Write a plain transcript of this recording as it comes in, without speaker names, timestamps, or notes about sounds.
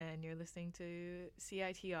listening to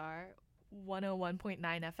CITR 101.9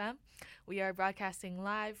 FM. We are broadcasting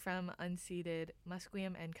live from unceded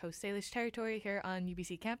Musqueam and Coast Salish territory here on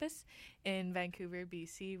UBC campus in Vancouver,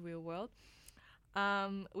 BC, real world.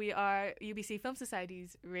 We are UBC Film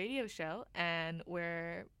Society's radio show, and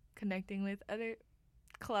we're connecting with other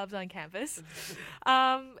clubs on campus.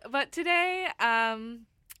 But today,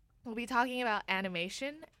 we'll be talking about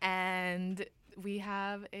animation, and we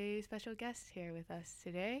have a special guest here with us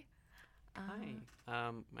today. Hi,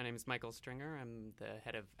 my name is Michael Stringer. I'm the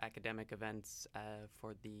head of academic events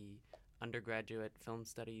for the Undergraduate Film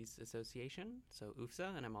Studies Association, so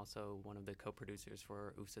UFSA, and I'm also one of the co-producers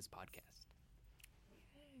for UFSA's podcast.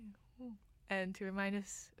 And to remind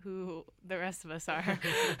us who the rest of us are.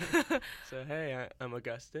 So, hey, I'm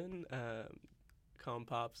Augustin,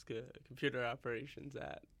 Compops computer operations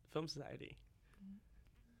at Film Society.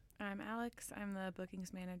 I'm Alex. I'm the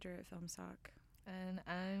bookings manager at FilmSoc. And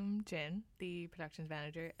I'm Jen, the productions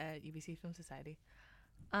manager at UBC Film Society.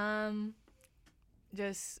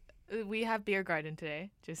 We have beer garden today,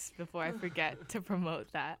 just before I forget to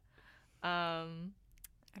promote that. I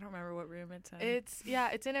don't remember what room it's in. It's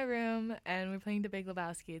in a room, and we're playing The Big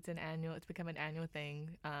Lebowski. It's become an annual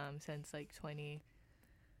thing since like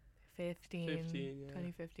 2015.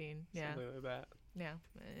 2015, yeah. Something like that. Yeah.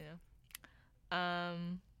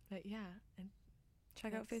 But yeah. And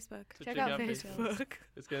check out Facebook. So check out Facebook.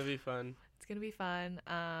 It's going to be fun. It's going to be fun.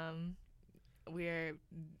 We're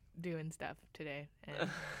doing stuff today. And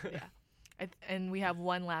yeah. And we have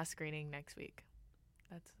one last screening next week.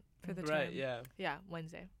 That's for the right, term. yeah. Yeah,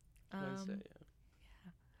 Wednesday. Wednesday,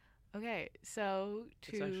 Yeah. Okay, so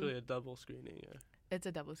it's actually a double screening. Yeah. It's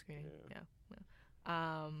a double screening. Yeah.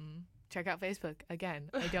 Check out Facebook again.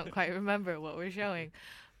 I don't quite remember what we're showing,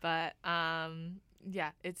 but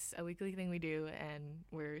yeah, it's a weekly thing we do, and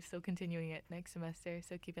we're still continuing it next semester.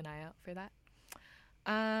 So keep an eye out for that.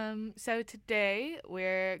 So today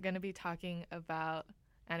we're going to be talking about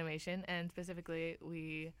animation, and specifically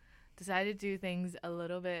we decided to do things a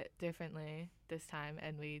little bit differently this time,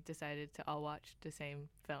 and we decided to all watch the same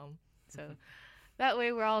film. So that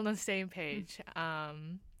way we're all on the same page.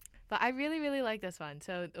 But I really, really like this one.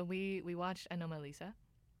 So we watched Anomalisa.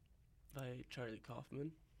 By Charlie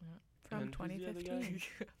Kaufman. Yeah. From And who's the other 2015.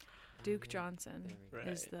 guy? Duke Johnson Right.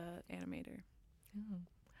 is the animator.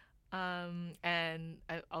 And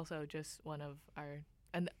also just one of our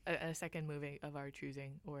a second movie of our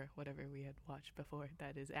choosing, or whatever we had watched before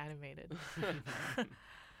that is animated.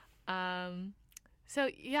 So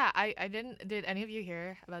yeah, I did any of you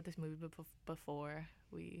hear about this movie before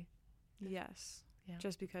we? Yes. Yeah.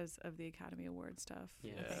 Just because of the Academy Award stuff.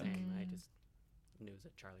 Yeah, Yeah. same. I just knew it was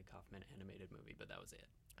a Charlie Kaufman animated movie, but that was it.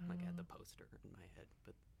 Like, I had the poster in my head,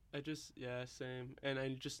 but Same. And I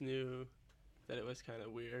just knew that it was kind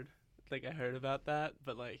of weird. Like, I heard about that,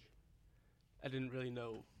 but, like, I didn't really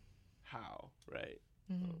know how, right?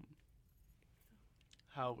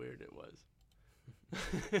 How weird it was.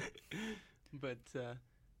 But,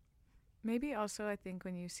 Maybe also I think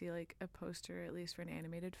when you see like a poster, at least for an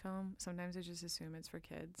animated film, sometimes I just assume it's for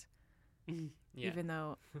kids. yeah. Even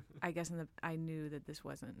though I guess I knew that this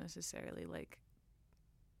wasn't necessarily like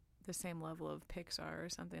the same level of Pixar or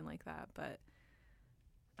something like that. But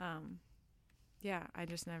yeah, I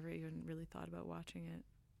just never even really thought about watching it.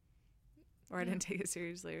 Or I didn't take it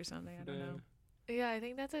seriously or something. I don't know. Yeah, I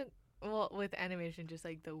think that's with animation, just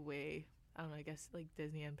like the way, I don't know, I guess like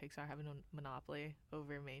Disney and Pixar have a monopoly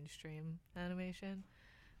over mainstream animation,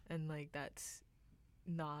 and like that's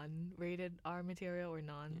non-rated R material or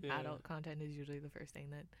non-adult content is usually the first thing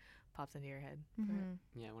that pops into your head. Mm-hmm.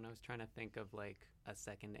 Yeah, when I was trying to think of like a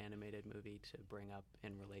second animated movie to bring up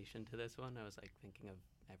in relation to this one, I was like thinking of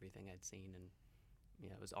everything I'd seen, and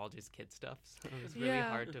yeah, it was all just kid stuff. So it was really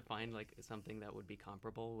hard to find like something that would be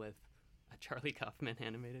comparable with a Charlie Kaufman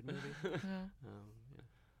animated movie. Yeah. Yeah.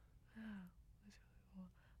 That's really cool.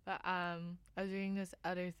 But I was reading this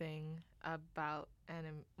other thing about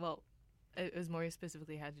it was more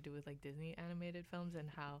specifically had to do with like Disney animated films and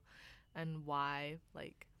how and why,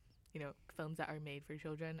 like, you know, films that are made for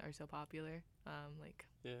children are so popular. Like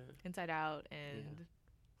Inside Out and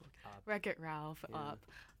Wreck-It Ralph, Up.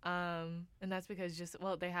 And that's because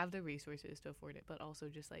they have the resources to afford it, but also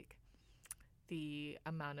just like the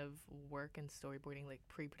amount of work and storyboarding, like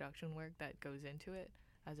pre-production work that goes into it,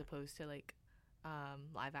 as opposed to like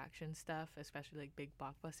live action stuff, especially like big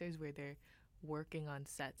blockbusters where they're working on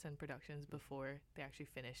sets and productions before they actually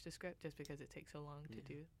finish the script, just because it takes so long to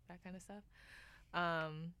do that kind of stuff.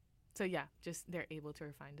 So yeah, just they're able to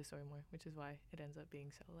refine the story more, which is why it ends up being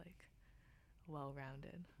so like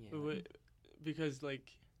well-rounded. Yeah. because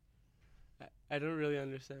like I don't really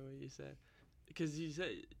understand what you said, because you said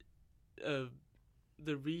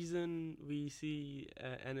the reason we see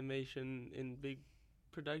animation in big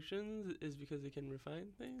productions is because they can refine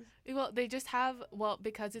things. Well, they just have, well,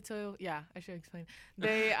 because it's so, yeah, I should explain.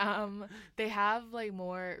 They they have like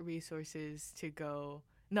more resources to go.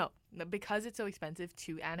 No, because it's so expensive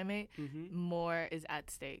to animate, more is at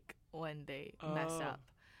stake when they mess up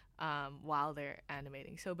while they're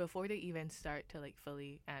animating. So before they even start to like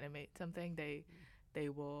fully animate something, they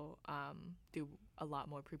will do a lot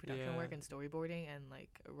more pre-production work and storyboarding and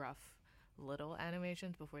like rough little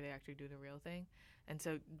animations before they actually do the real thing. And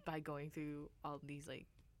so by going through all these like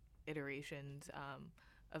iterations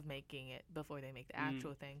of making it before they make the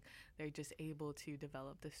actual thing, they're just able to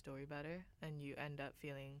develop the story better, and you end up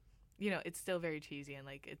feeling, you know, it's still very cheesy and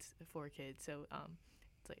like it's for kids, so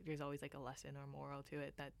it's like there's always like a lesson or moral to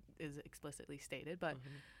it that is explicitly stated, but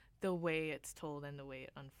the way it's told and the way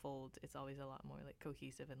it unfolds, it's always a lot more like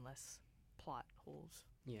cohesive and less plot holes.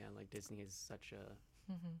 Yeah, like Disney is such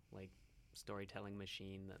a like storytelling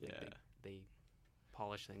machine that like, they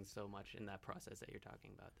polish things so much in that process that you're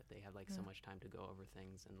talking about, that they have like so much time to go over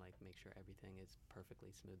things and like make sure everything is perfectly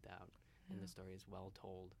smoothed out and the story is well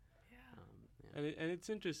told. And it's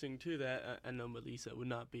interesting too that Anomalisa would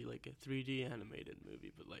not be like a 3D animated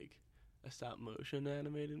movie, but like a stop motion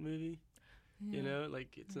animated movie. You know,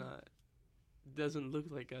 like it's not, doesn't look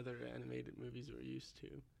like other animated movies we're used to.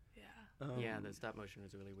 Yeah, the stop motion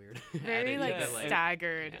was really weird. Very like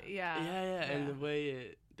staggered. And the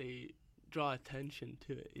way they draw attention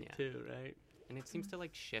to it too, right? And it seems to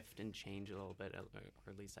like shift and change a little bit, or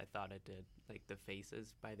at least I thought it did. Like the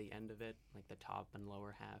faces by the end of it, like the top and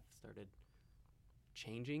lower half started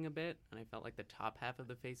changing a bit, and I felt like the top half of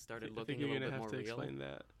the face started looking a little bit more real. Explain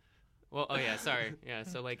that. Well, sorry. Yeah,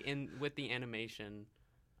 so like with the animation,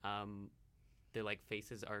 the like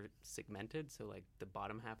faces are segmented, so like the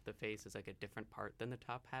bottom half of the face is like a different part than the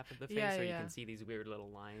top half of the face, so you can see these weird little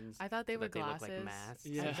lines. I thought they were glasses. They look like masks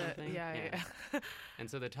or something. And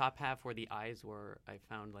so the top half where the eyes were, I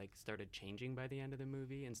found like started changing by the end of the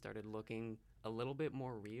movie and started looking a little bit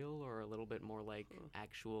more real, or a little bit more like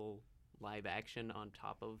actual live action on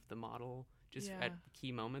top of the model. Just at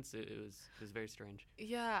key moments, it was very strange.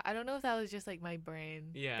 Yeah, I don't know if that was just like my brain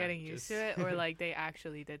getting used to it, or like they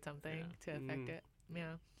actually did something to affect it.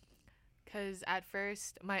 Yeah, because at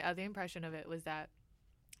first, my other impression of it was that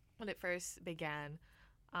when it first began,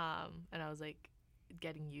 and I was like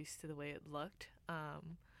getting used to the way it looked,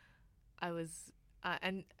 I was.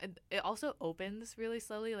 And it also opens really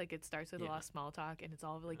slowly. Like it starts with a lot of small talk, and it's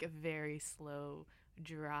all like a very slow,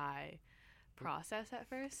 dry process at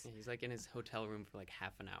first. Yeah, he's like in his hotel room for like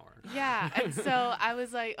half an hour. Yeah, and so I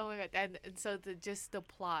was like, oh my god, and so just the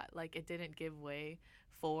plot, like it didn't give way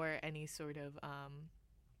for any sort of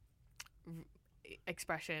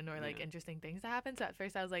expression or like interesting things to happen. So at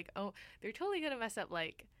first I was like, oh, they're totally gonna mess up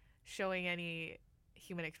like showing any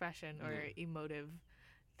human expression or emotive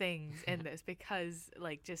things in this, because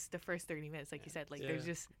like just the first 30 minutes, like you said, like there's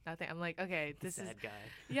just nothing. I'm like, okay, this sad is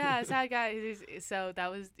guy. Sad guy. So that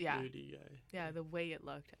was Moody guy. The way it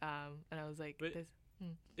looked, and I was like, but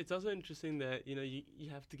it's also interesting that you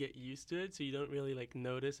have to get used to it, so you don't really like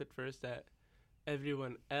notice at first that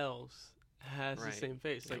everyone else has the same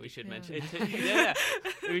face. Like we should mention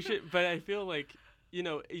we should, but I feel like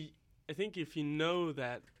I think if you know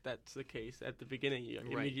that that's the case at the beginning, you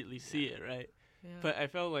immediately see it, right? Yeah. But I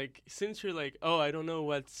felt like since you're like, oh, I don't know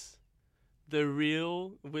what's the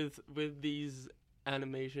real with these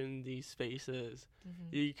animation, these faces,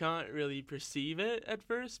 you can't really perceive it at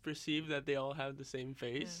first. Perceive that they all have the same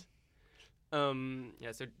face. So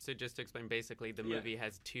just to explain, basically the movie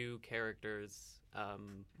has two characters,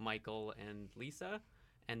 Michael and Lisa,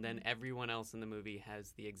 and then everyone else in the movie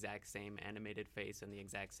has the exact same animated face and the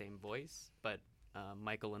exact same voice, but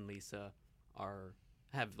Michael and Lisa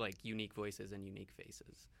have like unique voices and unique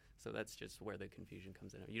faces. So that's just where the confusion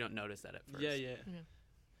comes in. You don't notice that at first. Yeah.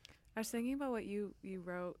 I was thinking about what you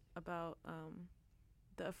wrote about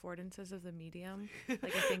the affordances of the medium.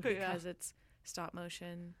 Like I think because it's stop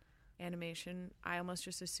motion animation, I almost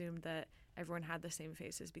just assumed that everyone had the same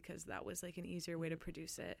faces because that was like an easier way to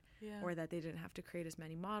produce it, or that they didn't have to create as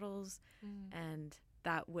many models, and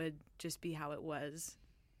that would just be how it was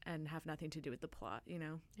and have nothing to do with the plot,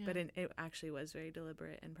 but it actually was very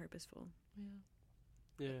deliberate and purposeful.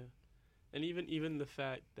 And even the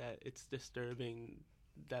fact that it's disturbing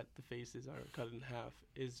that the faces are cut in half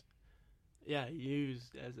is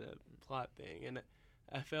used as a plot thing. And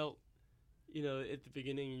I felt at the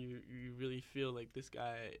beginning you really feel like this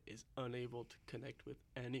guy is unable to connect with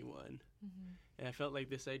anyone, and I felt like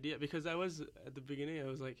this idea, because I was at the beginning, I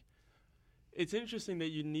was like, it's interesting that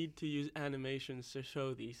you need to use animations to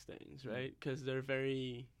show these things, right? Because they're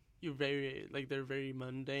very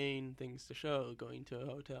mundane things to show. Going to a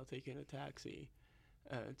hotel, taking a taxi,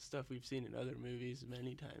 it's stuff we've seen in other movies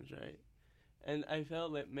many times, right? And I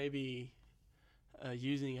felt that maybe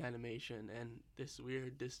using animation and this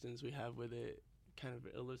weird distance we have with it kind of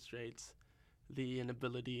illustrates the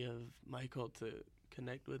inability of Michael to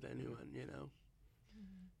connect with anyone, you know?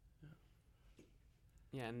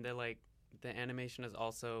 Yeah, and the animation is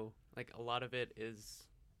also, like, a lot of it is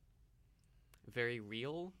very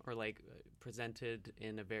real, or like presented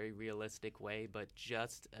in a very realistic way, but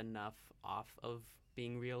just enough off of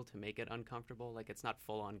being real to make it uncomfortable. Like, it's not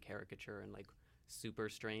full-on caricature and like super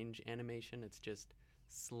strange animation. It's just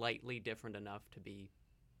slightly different enough to be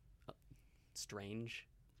strange,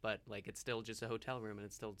 but like it's still just a hotel room and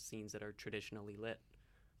it's still scenes that are traditionally lit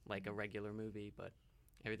like a regular movie, but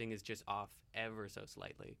everything is just off ever so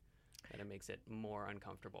slightly that it makes it more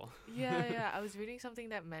uncomfortable. Yeah. I was reading something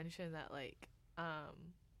that mentioned that like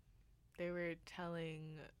they were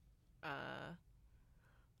telling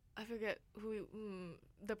I forget who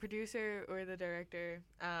the producer or the director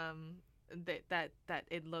that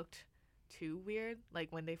it looked too weird,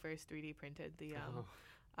 like when they first 3D printed the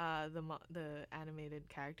animated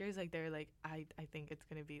characters. Like they're like, I think it's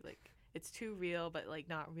gonna be like, it's too real but like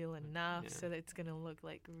not real enough, so that it's gonna look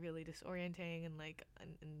like really disorienting and like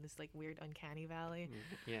in this like weird uncanny valley.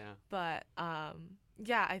 But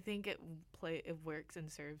I think it works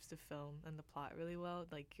and serves the film and the plot really well.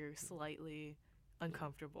 Like you're slightly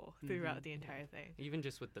uncomfortable throughout the entire thing. Even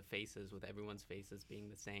just with the faces, with everyone's faces being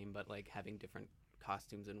the same, but like having different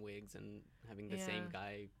costumes and wigs and having the same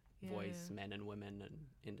guy voice men and women and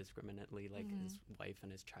indiscriminately, like his wife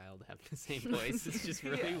and his child have the same voice. It's just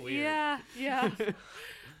really weird. Yeah.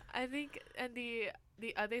 I think, and the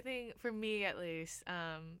other thing for me at least,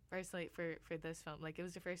 personally for this film, like it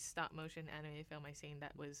was the first stop motion anime film I seen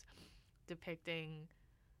that was depicting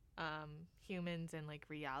humans and like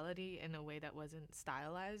reality in a way that wasn't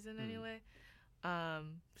stylized in any way.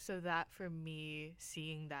 So that for me,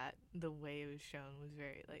 seeing that the way it was shown was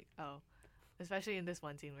very like, especially in this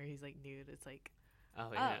one scene where he's like nude, it's like,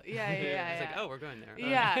 it's like, we're going there.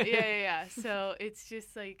 Yeah. So it's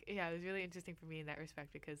just like, it was really interesting for me in that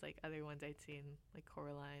respect, because like other ones I'd seen, like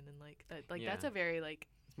Coraline and like that, like that's a very like,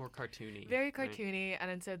 it's more cartoony, right? And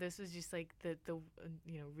then so this was just like the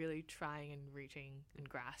really trying and reaching and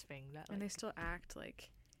grasping that, like, and they still act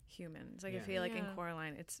like humans. Like I feel like in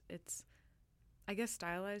Coraline, it's I guess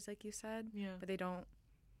stylized, like you said, but they don't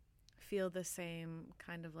feel the same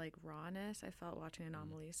kind of like rawness I felt watching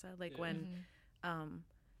Anomalisa. Like when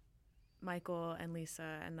Michael and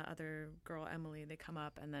Lisa and the other girl Emily, they come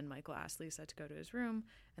up and then Michael asks Lisa to go to his room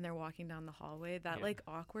and they're walking down the hallway, that like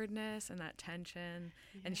awkwardness and that tension,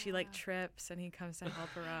 and she like trips and he comes to help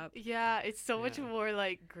her up. It's so much more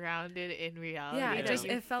like grounded in reality.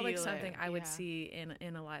 It felt like something I would see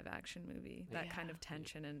in a live action movie, that kind of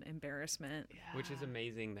tension and embarrassment. Which is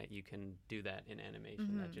amazing that you can do that in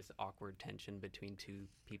animation, that just awkward tension between two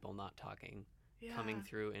people not talking coming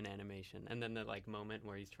through in animation. And then the like moment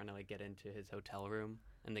where he's trying to like get into his hotel room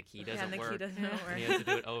and the key doesn't work. And he has to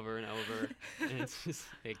do it over and over. And it's just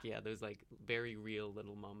like, those like very real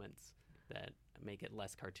little moments that make it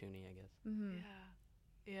less cartoony, I guess.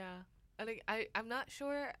 And like, I'm not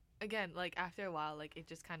sure, again, like after a while, like it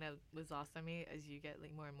just kind of was lost on me as you get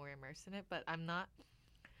like more and more immersed in it. But I'm not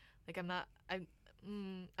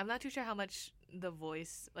too sure how much the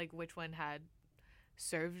voice, like which one had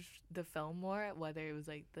served the film more, whether it was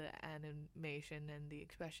like the animation and the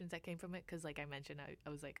expressions that came from it, because like I mentioned, I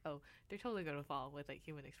was like, they're totally gonna fall with like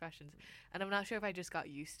human expressions, and I'm not sure if I just got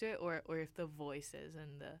used to it or if the voices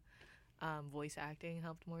and the voice acting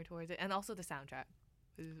helped more towards it, and also the soundtrack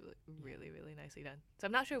was really, really nicely done. So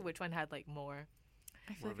I'm not sure which one had like more.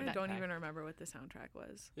 I feel like I don't even remember what the soundtrack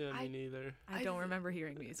was. Yeah, me neither. I don't remember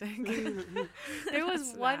hearing music. There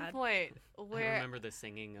was one point where I remember the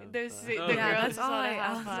singing of the girls. That's all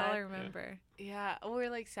I remember. Yeah, or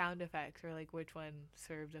like sound effects, or like which one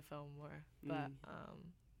served the film more. But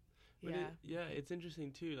it's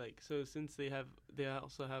interesting too. Like, so since they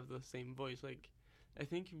also have the same voice, like I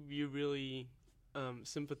think you really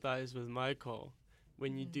sympathize with Michael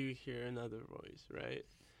when you do hear another voice, right?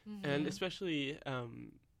 And especially,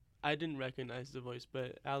 I didn't recognize the voice,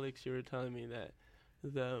 but Alex, you were telling me that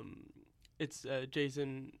it's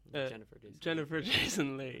Jennifer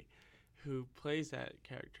Jason Leigh who plays that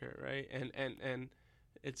character, right? And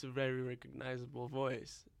it's a very recognizable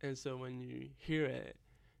voice. And so when you hear it,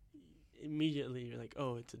 immediately you're like,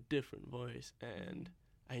 oh, it's a different voice, and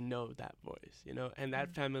I know that voice, you know? And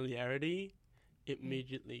that familiarity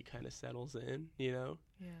immediately kind of settles in, you know?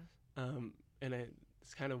 Yeah. And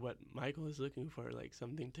it's kind of what Michael is looking for, like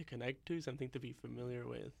something to connect to, something to be familiar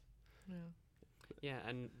with. Yeah,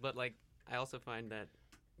 but like I also find that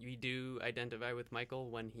we do identify with Michael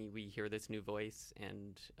when we hear this new voice,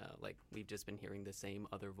 and like we've just been hearing the same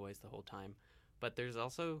other voice the whole time. But there's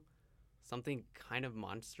also something kind of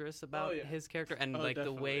monstrous about his character, and like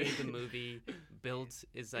definitely. the way the movie builds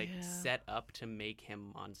is like set up to make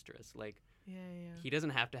him monstrous. Like he doesn't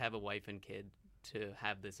have to have a wife and kid to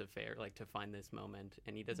have this affair, like to find this moment,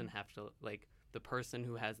 and he doesn't have to, like, the person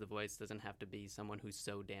who has the voice doesn't have to be someone who's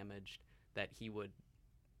so damaged that he would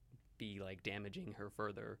be like damaging her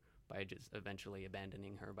further by just eventually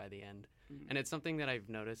abandoning her by the end. And it's something that I've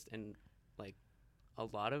noticed in like a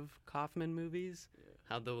lot of Kaufman movies,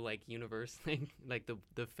 how the like universe thing, like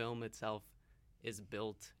the film itself is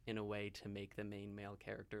built in a way to make the main male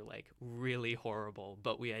character like really horrible,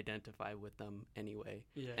 but we identify with them anyway.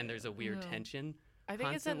 And there's a weird tension. I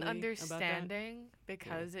think it's an understanding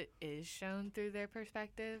because it is shown through their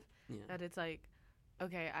perspective that it's like,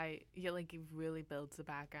 okay, like it really builds the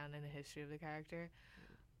background and the history of the character,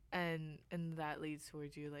 and that leads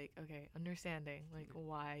towards you like, okay, understanding like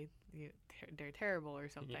why they're terrible or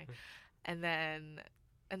something, and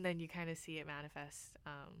then you kind of see it manifest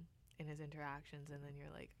in his interactions, and then you're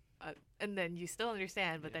like, and then you still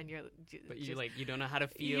understand, but then you don't know how to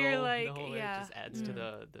feel. You're like, the whole it just adds to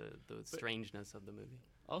the strangeness of the movie.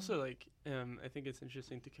 Also, like, I think it's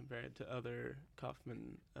interesting to compare it to other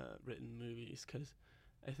Kaufman written movies, because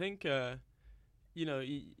I think, you know,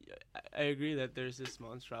 I agree that there's this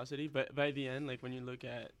monstrosity, but by the end, like when you look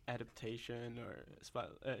at Adaptation or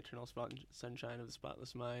Eternal Sunshine of the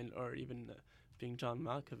Spotless Mind, or even Being John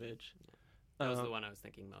Malkovich. That was the one I was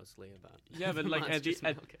thinking mostly about. Yeah, but like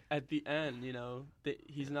at the end, you know,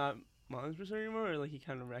 he's not monstrous anymore, or like he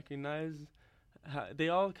kind of recognized. They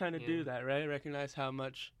all kind of do that, right? Recognize how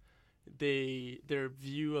much their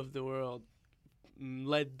view of the world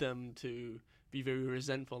led them to be very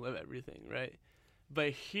resentful of everything, right?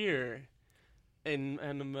 But here, in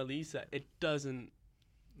Anomalisa, it doesn't.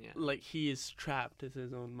 Like he is trapped in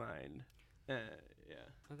his own mind.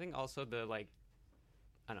 I think also the like,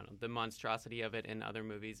 I don't know, the monstrosity of it in other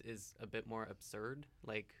movies is a bit more absurd.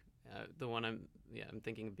 Like the one I'm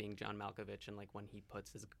thinking of Being John Malkovich, and like when he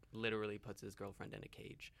literally puts his girlfriend in a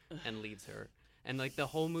cage and leaves her, and like the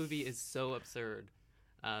whole movie is so absurd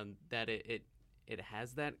that it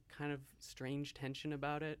has that kind of strange tension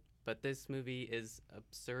about it. But this movie is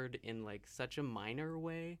absurd in like such a minor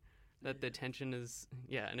way that the tension is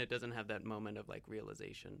and it doesn't have that moment of like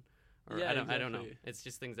realization, or I don't know. It's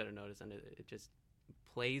just things that are noticed, and it just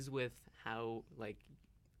plays with how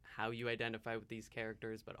you identify with these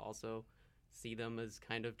characters, but also see them as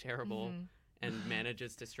kind of terrible, and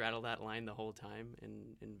manages to straddle that line the whole time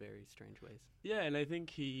in very strange ways. Yeah, and I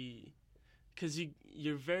think because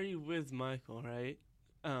you're very with Michael, right?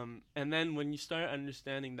 And then when you start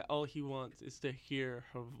understanding that all he wants is to hear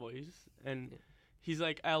her voice, and he's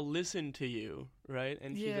like, I'll listen to you, right?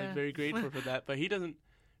 And she's like very grateful for that, but he doesn't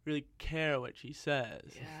really care what she says.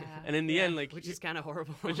 And in the end, like, which is kind of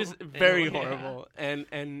horrible. Which is very horrible. And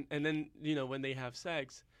then, you know, when they have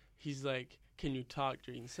sex, he's like, can you talk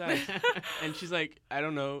during sex? And she's like, I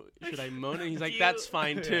don't know, should I moan? And he's like, that's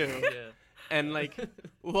fine too. And like,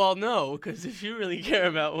 well, no, because if you really care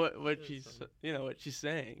about what she's, you know, what she's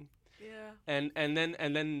saying. And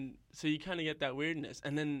then so you kind of get that weirdness.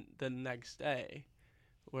 And then the next day,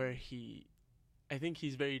 where I think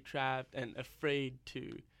he's very trapped and afraid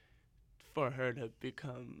for her to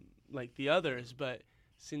become like the others, but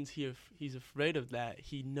since he's afraid of that,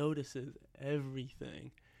 he notices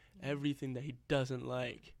everything that he doesn't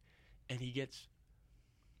like, and he gets,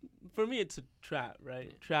 for me it's a trap,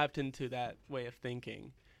 right? Trapped into that way of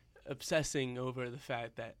thinking, obsessing over the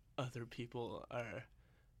fact that other people are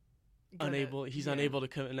unable to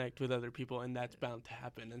connect with other people, and that's bound to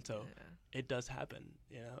happen, and so it does happen,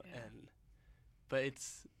 you know. But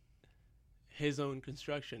it's his own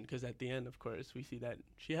construction, because at the end, of course, we see that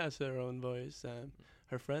she has her own voice,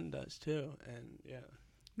 her friend does too, and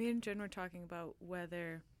me and Jen were talking about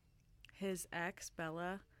whether his ex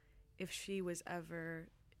Bella, if she was ever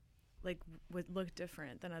like would look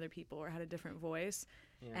different than other people or had a different voice,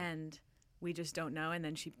 and we just don't know, and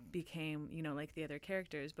then she became, you know, like the other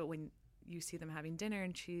characters. But when you see them having dinner,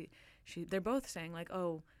 and they're both saying like,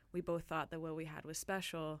 oh, we both thought that what we had was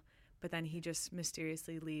special, but then he just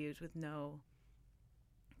mysteriously leaves with no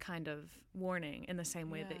kind of warning, in the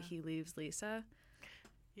same way that he leaves Lisa.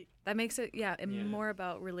 That makes it more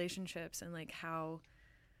about relationships, and like how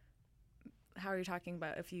how are you talking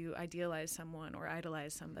about if you idealize someone or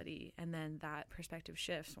idolize somebody, and then that perspective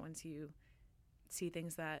shifts once you see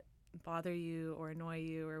things that bother you or annoy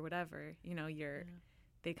you or whatever, you know,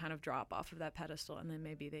 they kind of drop off of that pedestal, and then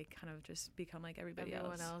maybe they kind of just become like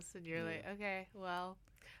everyone else, and you're like, okay, well,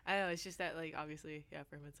 I don't know, it's just that, like, obviously,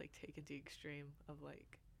 for him, it's like taken to the extreme of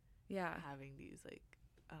like having these like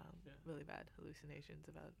really bad hallucinations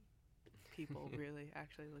about people really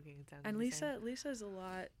actually looking and sounding and the same. Lisa's a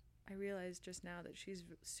lot. I realized just now that she's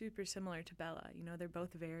super similar to Bella. You know, they're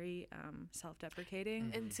both very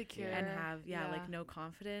self-deprecating, insecure, and have like no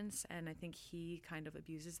confidence. And I think he kind of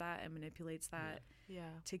abuses that and manipulates that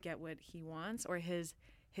to get what he wants, or his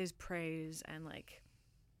praise and like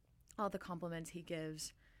all the compliments he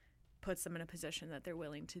gives puts them in a position that they're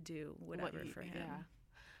willing to do whatever for him.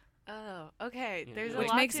 Oh, okay. Yeah. There's a Which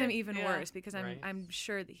lot makes to, him even worse because Right. I'm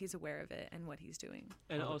sure that he's aware of it and what he's doing.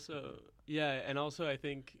 And also I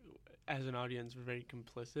think as an audience we're very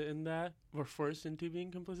complicit in that. We're forced into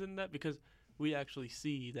being complicit in that because we actually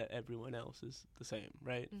see that everyone else is the same,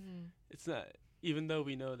 right? Mm-hmm. It's not, even though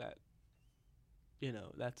we know that, you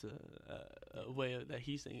know, that's a way that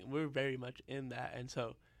he's saying it, we're very much in that. And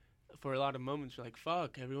so for a lot of moments you're like,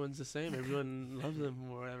 fuck, everyone's the same, everyone loves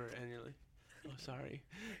them or whatever, and you're like, oh, sorry.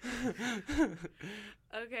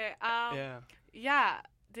 Okay.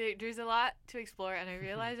 There's a lot to explore, and I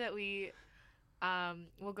realize that we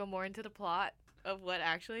will go more into the plot of what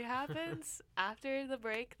actually happens after the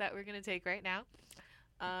break that we're gonna take right now,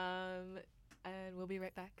 and we'll be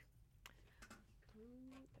right back. I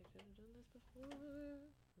should have done this before.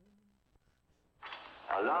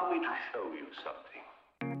 Allow me to show you something.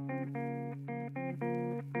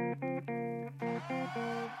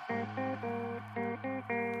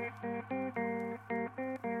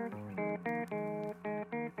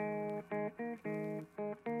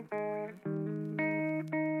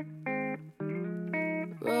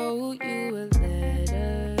 Wrote you a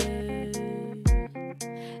letter.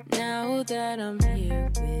 Now that I'm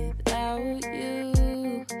here without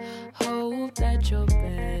you, hope that you're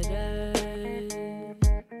better.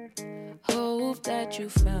 Hope that you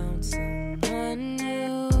found someone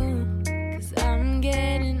new. 'Cause I'm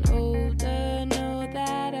getting older, know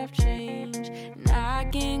that I've changed, and I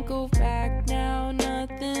can't go back now,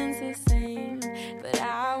 nothing's the same. But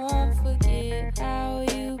I won't forget how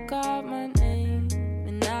you called my name,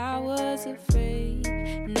 and I was afraid,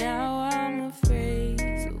 now I'm afraid.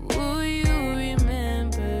 So will you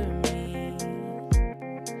remember me?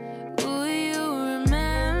 Will you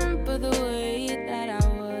remember the way that I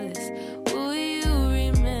was? Will you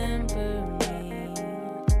remember me?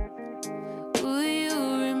 Will you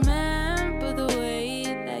remember the way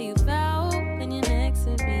that you felt when you're next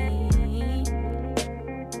to me?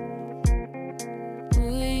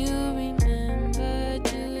 Will you remember?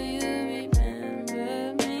 Do you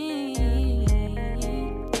remember me?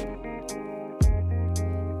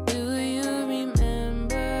 Do you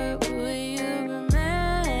remember? Will you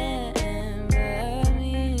remember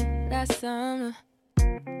me? Last summer,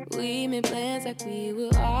 we made plans like we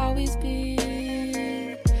will always be.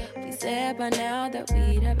 We said by now that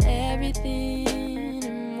we'd have everything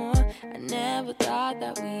and more. I never thought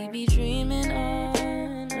that we'd be dreaming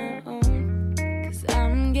on our own. 'Cause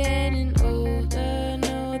I'm getting older,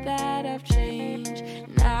 know that I've changed,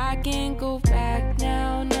 and I can't go back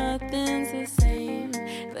now, nothing's the same.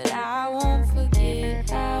 But I won't forget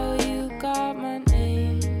how you called my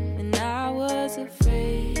name, and I was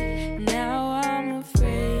afraid, now I'm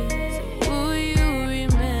afraid. So will you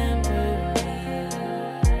remember me?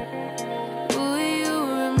 Will you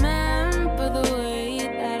remember the way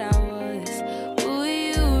that I was? Will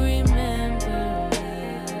you remember me?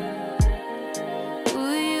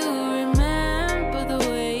 Will you remember the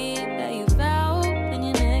way that you felt when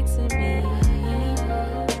you're next to me?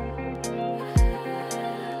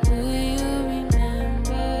 Will you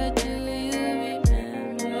remember? Do you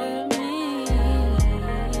remember me?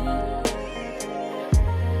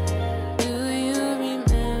 Do you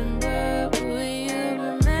remember? Will you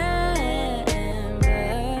remember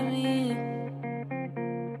me?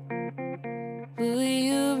 Will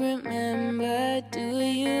you remember? Do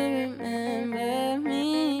you remember me?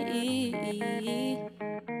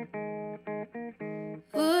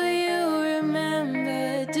 Will you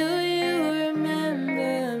remember? Do you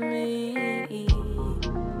remember me?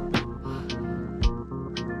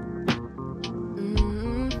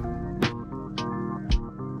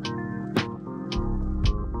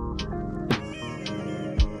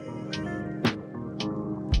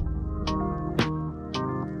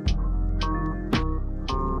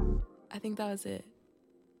 I think that was it.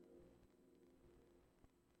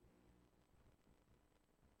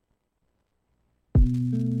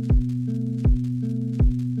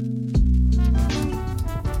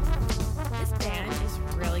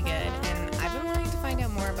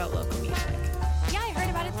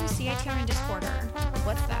 CITR in Discord.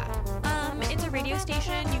 What's that? It's a radio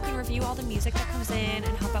station. You can review all the music that comes in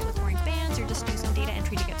and help out with touring bands or just do some data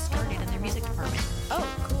entry to get started in their music department. Oh,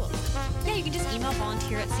 cool. Yeah, you can just email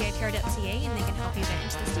volunteer@citr.ca and they can help you get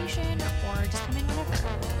into the station or just come in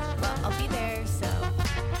whenever. Well, I'll be there, so...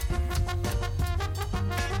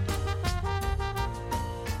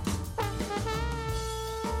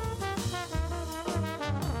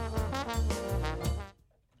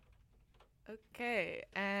 Okay,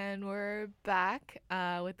 and we're back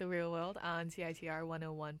with The Real World on CITR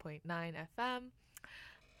 101.9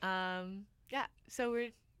 FM. Yeah, so we're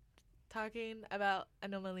talking about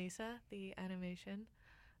Anomalisa, the animation,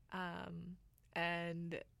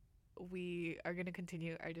 and we are going to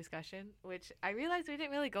continue our discussion, which I realized we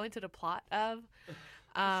didn't really go into the plot of,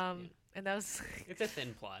 and that was... It's a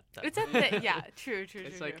thin plot, though. It's a thin... Yeah, true.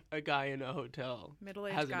 It's like a guy in a hotel.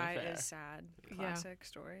 Middle-aged guy is sad. Classic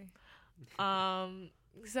story.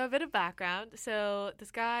 So a bit of background. So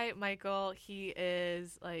this guy, Michael, he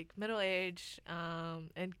is like middle-aged,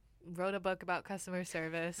 and wrote a book about customer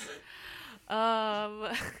service.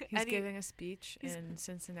 He's giving a speech in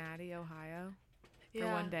Cincinnati, Ohio, for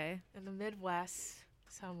one day. In the Midwest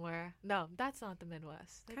somewhere. No, that's not the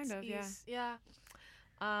Midwest. That's kind of, east. Yeah.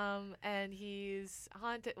 And he's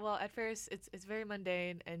haunted. Well, at first it's very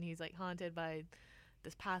mundane, and he's like haunted by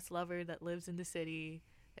this past lover that lives in the city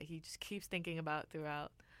that he just keeps thinking about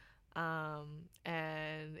throughout.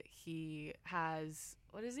 And he has,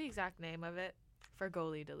 what is the exact name of it?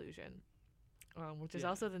 Fergoli delusion, which is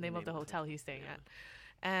also the name of the hotel he's staying at.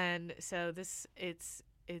 And so it's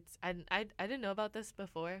I didn't know about this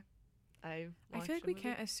before. I feel like we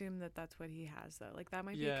can't assume that that's what he has, though. Like, that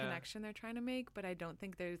might be a connection they're trying to make, but I don't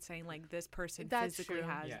think they're saying, like, this person physically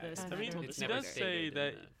has this. I mean, he does say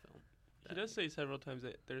that... He does say several times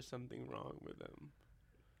that there's something wrong with them.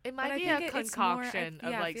 It might be a concoction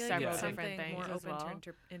of, like, several different things more as open well.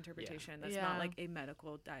 to interpretation. That's not, like, a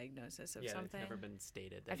medical diagnosis of something. It's never been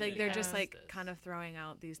stated. I feel like they're just, like, kind of throwing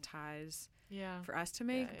out these ties for us to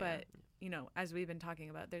make, but, you know, as we've been talking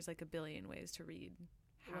about, there's, like, a billion ways to read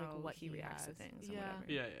how what he reacts to things and whatever.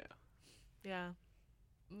 Yeah.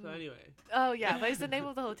 So anyway. Oh, yeah, but it's the name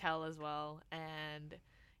of the hotel as well. And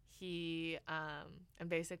he, and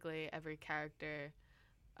basically every character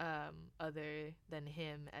other than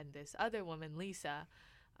him and this other woman, Lisa,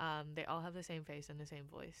 they all have the same face and the same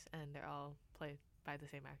voice, and they're all played by the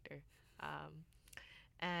same actor.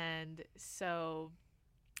 And so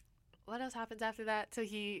what else happens after that? So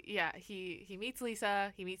he meets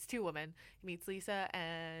Lisa. He meets two women. He meets Lisa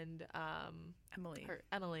and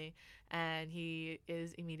Emily, and he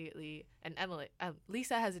is immediately, and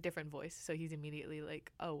Lisa has a different voice, so he's immediately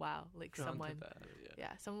like, oh wow, like someone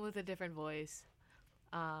with a different voice.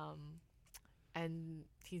 And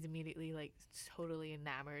he's immediately like totally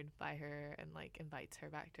enamored by her and like invites her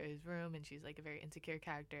back to his room, and she's like a very insecure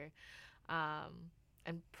character.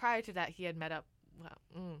 And prior to that, he had met up.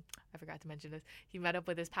 I forgot to mention this. He met up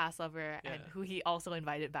with his past lover, and who he also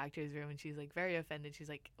invited back to his room, and she's like very offended. She's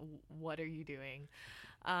like, "What are you doing?"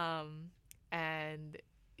 And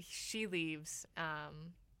she leaves.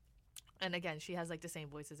 And again, she has like the same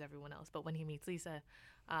voice as everyone else. But when he meets Lisa,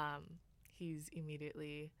 he's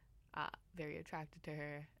immediately very attracted to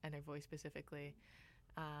her and her voice specifically.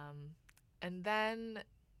 And then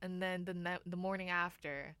the morning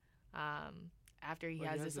after. After he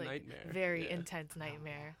has this like nightmare. Very intense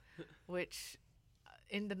nightmare, which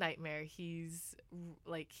in the nightmare he's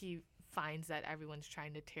like he finds that everyone's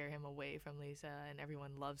trying to tear him away from Lisa and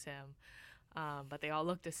everyone loves him, but they all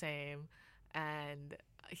look the same, and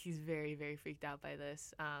he's very, very freaked out by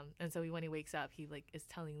this. And so when he wakes up, he like is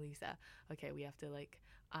telling Lisa, okay, we have to like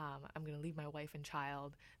I'm gonna leave my wife and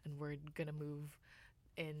child, and we're gonna move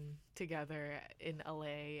in together in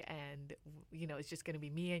LA, and you know it's just gonna be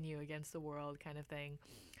me and you against the world kind of thing.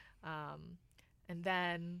 And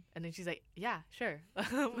then she's like, yeah, sure.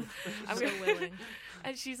 I'm so willing.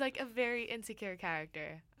 And she's like a very insecure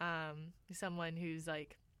character, someone who's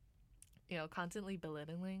like, you know, constantly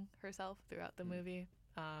belittling herself throughout the movie,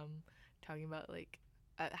 talking about like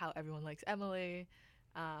how everyone likes Emily,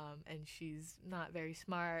 and she's not very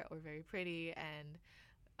smart or very pretty, and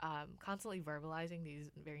constantly verbalizing these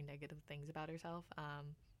very negative things about herself,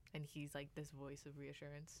 and he's like this voice of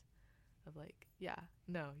reassurance of like, yeah,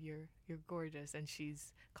 no, you're gorgeous, and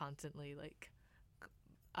she's constantly like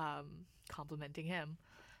complimenting him,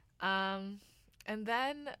 and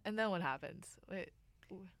then what happens?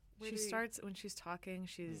 She starts when she's talking,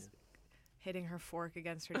 she's hitting her fork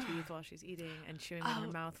against her teeth while she's eating and chewing on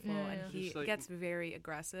her mouthful, and he gets very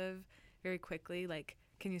aggressive very quickly, like,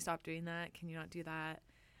 can you stop doing that? Can you not do that?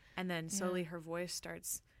 And then slowly her voice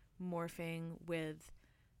starts morphing with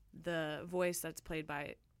the voice that's played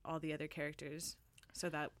by all the other characters. So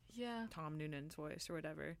that Tom Noonan's voice or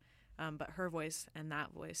whatever. But her voice and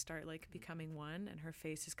that voice start like becoming one, and her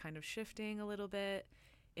face is kind of shifting a little bit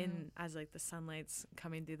as like the sunlight's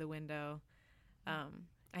coming through the window.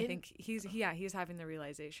 I think he's having the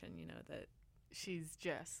realization, you know, that she's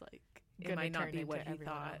just like it might not be what he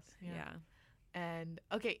thought. Yeah. And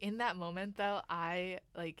okay, in that moment though, I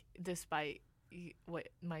like, despite what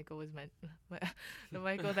Michael was the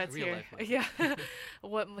Michael that's here,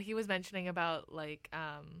 what he was mentioning about like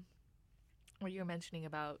what you were mentioning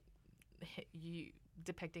about you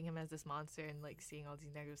depicting him as this monster and like seeing all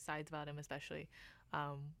these negative sides about him, especially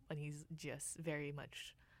when he's just very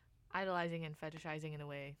much idolizing and fetishizing in a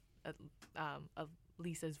way of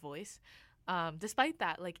Lisa's voice. Despite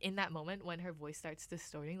that, like in that moment when her voice starts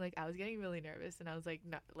distorting, like I was getting really nervous, and I was like,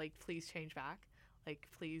 no, like please change back, like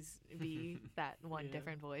please be that one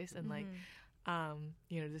different voice. And like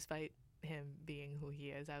you know, despite him being who he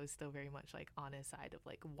is, I was still very much like on his side of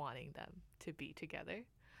like wanting them to be together,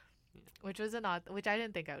 which was which I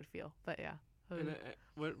didn't think I would feel, but yeah. And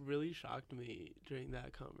what really shocked me during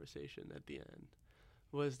that conversation at the end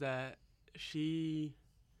was that she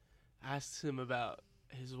asks him about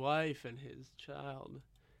his wife and his child,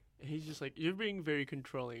 and he's just like, you're being very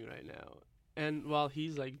controlling right now. And while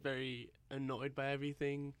he's like very annoyed by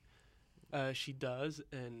everything she does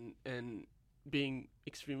and being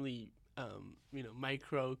extremely you know,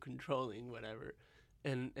 micro controlling whatever,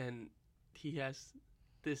 and he has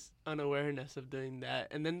this unawareness of doing that,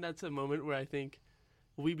 and then that's a moment where I think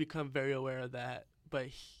we become very aware of that, but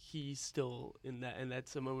he's still in that, and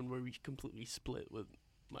that's a moment where we completely split with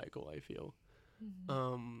Michael, I feel.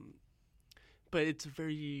 But it's a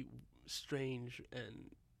very strange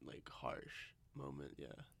and like harsh moment.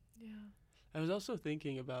 I was also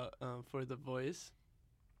thinking about for the voice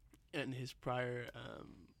and his prior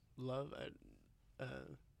love,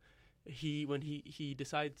 when he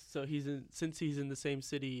decides, so since he's in the same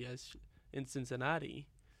city as in Cincinnati,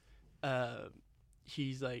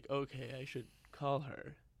 he's like, okay, I should call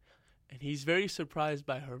her, and he's very surprised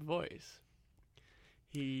by her voice.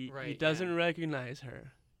 He doesn't recognize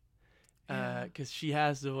her because she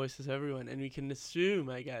has the voices of everyone, and we can assume,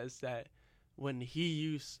 I guess, that when he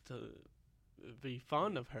used to be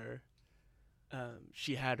fond of her,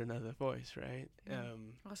 she had another voice, right?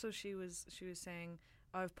 Also, she was saying,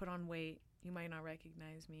 oh, I've put on weight, you might not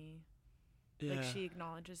recognize me. Like, she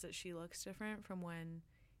acknowledges that she looks different from when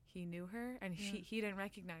he knew her, and he didn't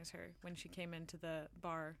recognize her when she came into the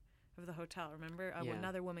bar of the hotel. Remember,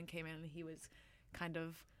 another woman came in, and he was kind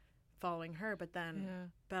of following her, but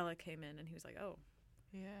then Bella came in, and he was like, oh.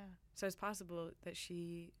 So it's possible that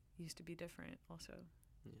she used to be different also.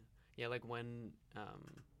 Like when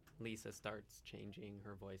Lisa starts changing,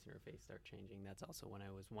 her voice and her face start changing, that's also when I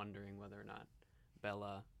was wondering whether or not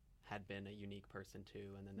Bella had been a unique person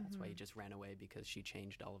too, and then that's why he just ran away, because she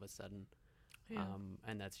changed all of a sudden.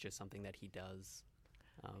 And that's just something that he does.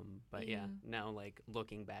 But now like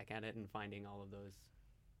looking back at it and finding all of those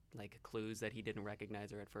like clues that he didn't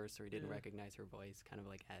recognize her at first, or he didn't recognize her voice, kind of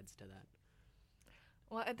like adds to that.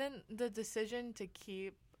 Well, and then the decision to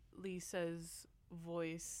keep Lisa's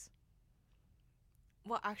voice.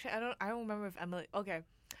 Well, actually, I don't remember if Emily. Okay,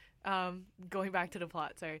 going back to the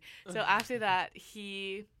plot. Sorry. So after that,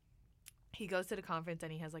 he goes to the conference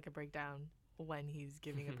and he has like a breakdown when he's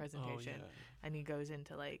giving a presentation, and he goes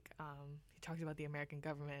into like he talks about the American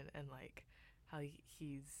government and like how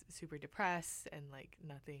he's super depressed and like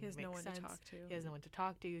nothing makes sense. He has no one to talk to. He has no one to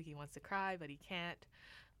talk to. He wants to cry, but he can't.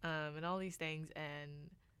 And all these things,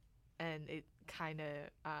 and it kind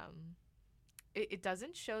of it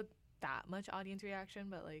doesn't show that much audience reaction,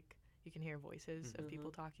 but like you can hear voices of people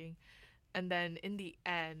talking. And then in the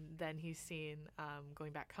end, then he's seen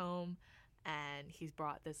going back home, and he's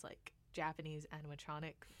brought this like Japanese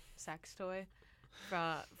animatronic sex toy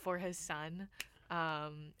for his son,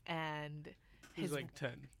 and who's like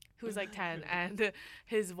 10. Who's like 10, and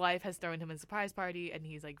his wife has thrown him a surprise party, and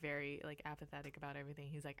he's like very like apathetic about everything.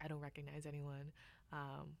 He's like, I don't recognize anyone.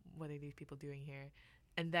 What are these people doing here?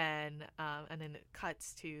 And then it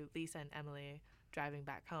cuts to Lisa and Emily driving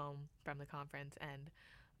back home from the conference, and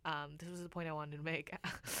this was the point I wanted to make.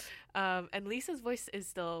 And Lisa's voice is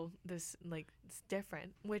still this like it's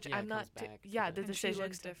different, which I'm not. The decision she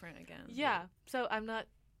looks different again. Yeah, so I'm not.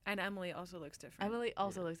 And Emily also looks different. Emily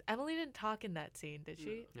also looks. Emily didn't talk in that scene, did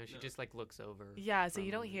she? No, she just like looks over. Yeah, so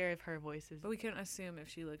you don't hear if her voice is. But we can assume if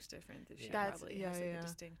she looks different that she probably has like a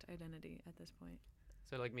distinct identity at this point.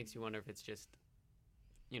 So it like makes you wonder if it's just,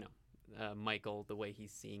 you know, Michael, the way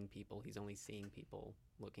he's seeing people, he's only seeing people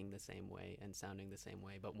looking the same way and sounding the same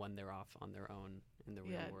way. But when they're off on their own in the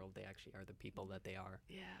real world, they actually are the people that they are.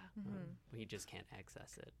 Yeah. He just can't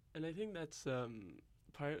access it. And I think that's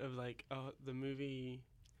part of like the movie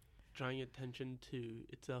drawing attention to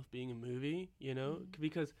itself being a movie, you know,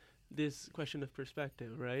 because this question of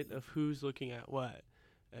perspective, right, of who's looking at what.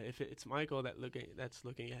 If it's Michael that's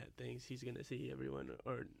looking at things, he's gonna see everyone,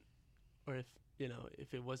 or if you know,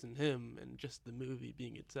 if it wasn't him and just the movie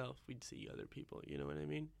being itself, we'd see other people. You know what I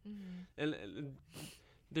mean? And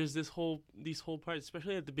there's these whole parts,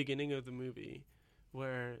 especially at the beginning of the movie,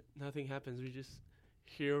 where nothing happens. We just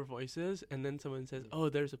hear voices, and then someone says, "Oh,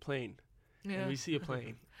 there's a plane," and we see a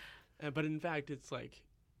plane. But in fact, it's like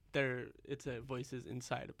it's voices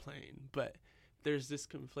inside a plane. But there's this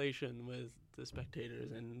conflation with the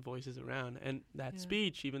spectators and voices around, and that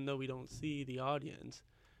speech, even though we don't see the audience,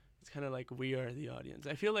 it's kind of like we are the audience.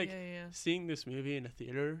 I feel like seeing this movie in a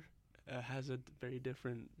theater has a very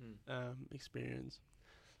different experience.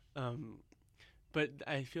 But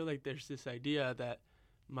I feel like there's this idea that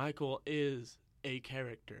Michael is a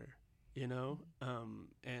character, you know,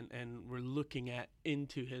 and we're looking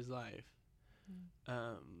into his life,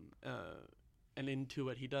 and into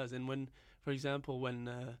what he does. And when, for example,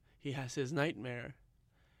 when he has his nightmare,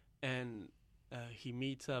 and he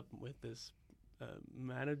meets up with this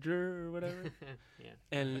manager or whatever,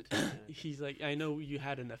 and he's like, "I know you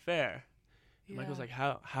had an affair." And Michael's like,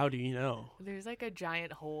 "How do you know?" There's like a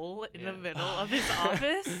giant hole in the middle of his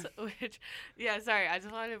office, which, sorry, I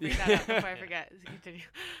just wanted to bring that up before I forget. Continue.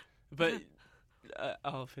 But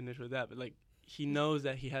I'll finish with that. But like, he knows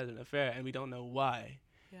that he has an affair, and we don't know why.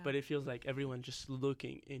 But it feels like everyone's just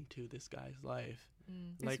looking into this guy's life,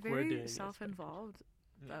 like it's we're doing. Very self-involved,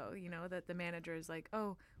 though. You know that the manager is like,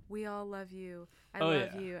 "Oh, we all love you. I Oh, love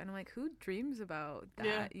yeah. you," and I'm like, "Who dreams about that?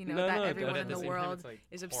 Yeah. You know No, that no, everyone but in at the the same world time,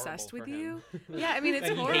 is it's, obsessed horrible with for you." him. Yeah, I mean it's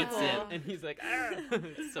And horrible. he hates it, and he's like,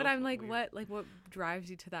 It's so But I'm like, weird. what drives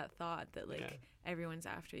you to that thought that like everyone's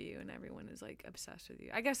after you and everyone is like obsessed with you?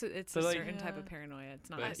 I guess it's So, a like- certain type of paranoia. It's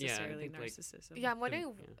not But, I necessarily think, like- narcissism. Yeah, I'm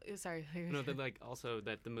wondering. Sorry. No, that like also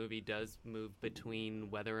that the movie does move between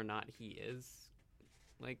whether or not he is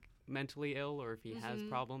like mentally ill or if he has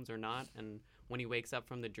problems or not. And when he wakes up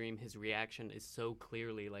from the dream, his reaction is so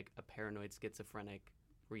clearly like a paranoid schizophrenic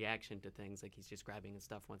reaction to things. Like he's just grabbing his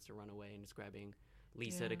stuff, wants to run away, and just grabbing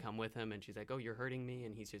Lisa to come with him, and she's like, "Oh, you're hurting me,"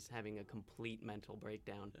 and he's just having a complete mental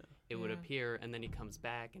breakdown. It would appear, and then he comes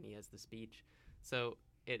back and he has the speech. So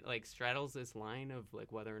it like straddles this line of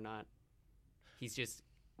like whether or not he's just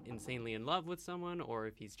insanely in love with someone or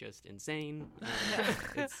if he's just insane.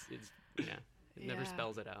 It never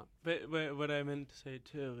spells it out. But what I meant to say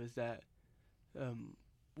too is that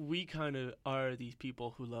we kind of are these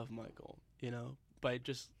people who love Michael, you know, by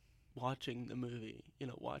just watching the movie, you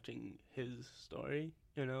know, watching his story,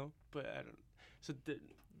 you know. But I don't. So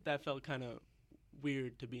that felt kind of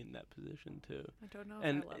weird to be in that position too. I don't know if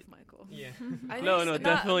And I love Michael. Yeah. No,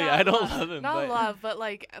 definitely, I don't love him. Not but love, but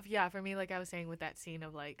like, for me, like I was saying with that scene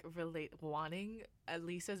of like wanting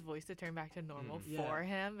Lisa's voice to turn back to normal for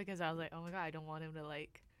him, because I was like, oh my god, I don't want him to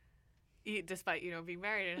like, despite being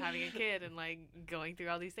married and having a kid and like going through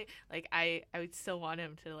all these things, like I would still want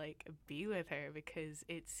him to like be with her, because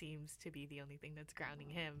it seems to be the only thing that's grounding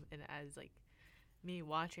him. And as like me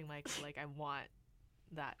watching Michael, like I want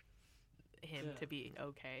that him to be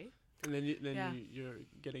okay. And then you're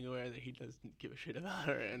getting aware that he doesn't give a shit about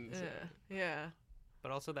her, and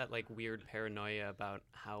But also that like weird paranoia about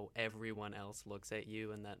how everyone else looks at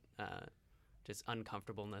you, and that just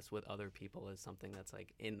uncomfortableness with other people is something that's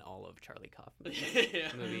like in all of Charlie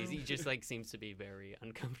Kaufman's movies. He just like seems to be very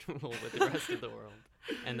uncomfortable with the rest of the world,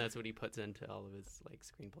 and that's what he puts into all of his like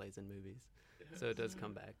screenplays and movies. So it does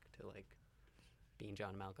come back to like being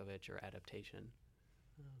John Malkovich or adaptation.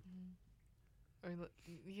 Or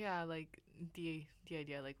like the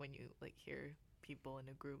idea, like when you like hear people in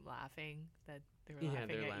a group laughing, that they're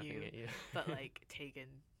laughing at you, but like taken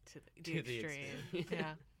to the extreme.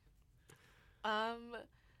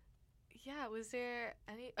 Was there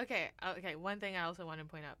any okay one thing I also want to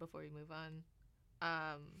point out before we move on,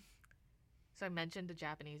 so I mentioned the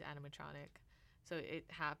Japanese animatronic, so it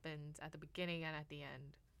happens at the beginning and at the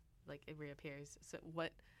end, like it reappears. So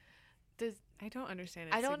what does I don't understand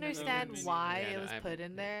it. I don't understand why it was I put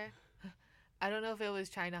in there. I don't know if it was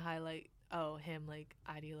trying to highlight him like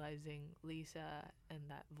idealizing Lisa and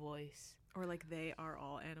that voice, or like they are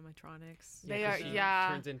all animatronics. They are,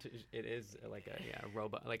 Turns into it is like a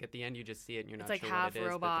robot. Like at the end, you just see it, and you're it's not like sure half what it is.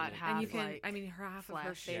 robot, half And you can, like half of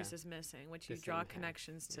her flesh. face is missing, which you Just draw in half.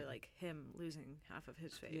 connections to like him losing half of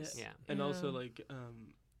his face. Yeah. and also like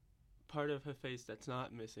part of her face that's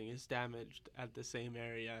not missing is damaged at the same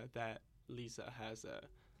area that Lisa has a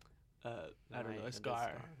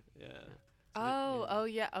scar. Yeah. Oh,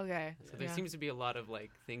 yeah, okay. So there seems to be a lot of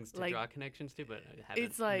like things to like, draw connections to, but I haven't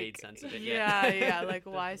it's like, made sense of it yet. Yeah, like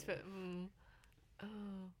why? Oh,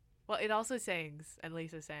 well, it also sings, and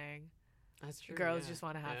Lisa sang. That's true. Girls just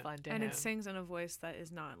want to have fun. And it sings in a voice that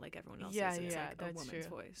is not like everyone else's. Yeah, it's yeah, like that's a woman's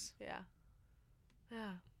true. voice. Yeah.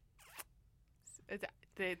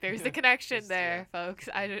 There's the connection there, folks.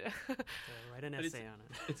 Write an essay on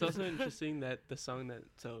it. It's also interesting that the song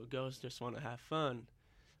girls just want to have fun.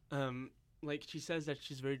 Like she says that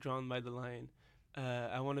she's very drawn by the line,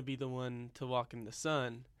 I want to be the one to walk in the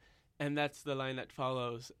sun. And that's the line that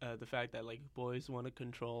follows the fact that like boys want to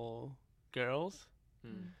control girls.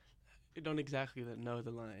 You don't exactly know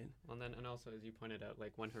the line. Well, and also as you pointed out,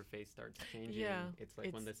 like when her face starts changing, it's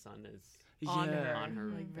like when the sun is on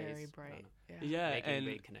her like face, very bright. making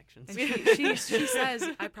big connections. And she says,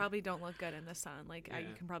 I probably don't look good in the sun. Like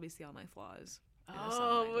you can probably see all my flaws.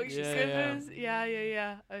 Oh, look, she said this.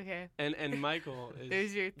 Yeah. Okay. And Michael is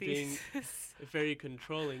there's your being very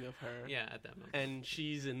controlling of her. Yeah, at that moment. And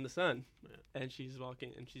she's in the sun, and she's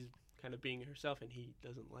walking, and she's kind of being herself, and he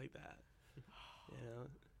doesn't like that. Wow.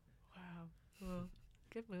 Well,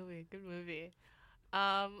 good movie.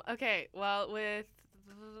 Okay. Well, we're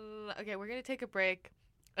gonna take a break,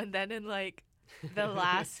 and then in like the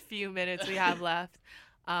last few minutes we have left,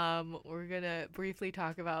 we're gonna briefly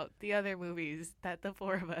talk about the other movies that the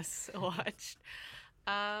four of us watched.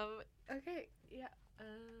 Okay. Yeah.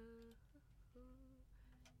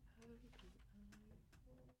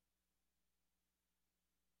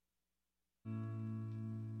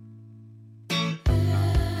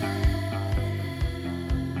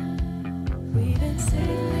 We've been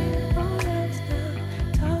sitting for hours now,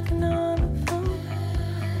 talking on the phone.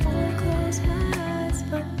 Wanna close my eyes,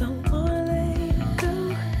 but don't wanna let you go.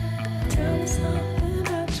 Tell me something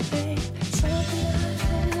about your babe, something I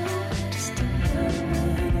don't know. Just another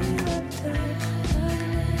minute of time,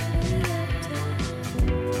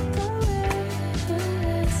 the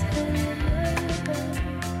way it's going my way.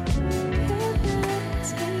 It makes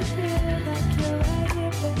me feel like you're right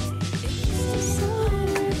here, babe. So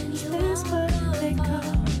this what they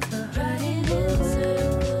call the honeymoon.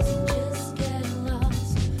 Just getting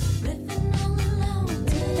lost, living all alone.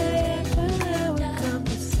 Today after our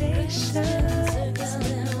conversation,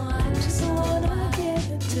 just wanna get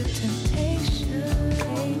into temptation.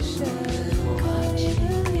 Call you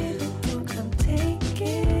believe it, you come take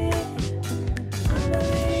it. I'm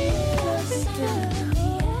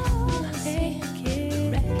take it.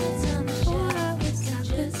 Records on the shelf, I was got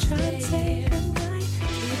to try to say goodnight.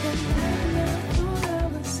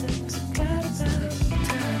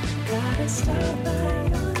 Gotta stop by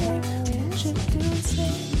your neck,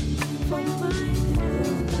 introducing for mine.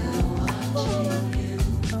 Watching you,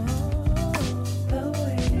 the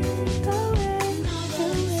way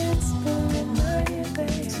it's going my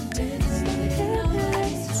face. It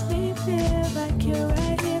makes me feel like you're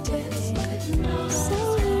right here, babe. So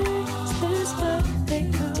is this what they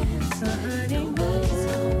call the honeymoon?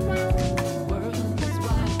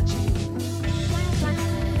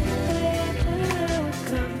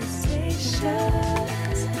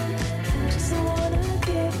 Just wanna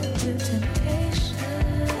get into temptation.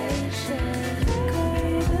 Could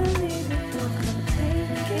you believe it? Don't come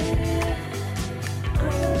take it.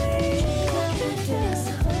 I'm waiting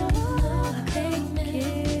take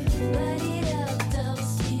it. Light it up, double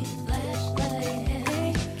speed, flashlight,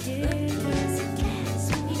 take it.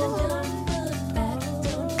 When you don't look back,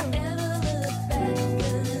 don't ever look back,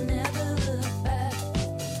 gonna never look back.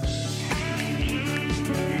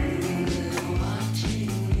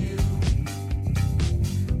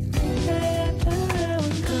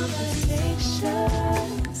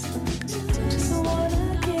 Just wanna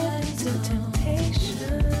get into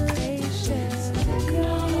temptation. Take it.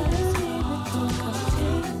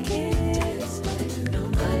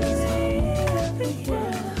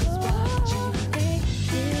 Nobody's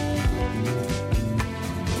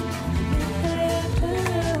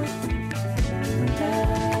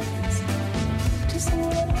just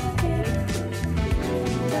wanna get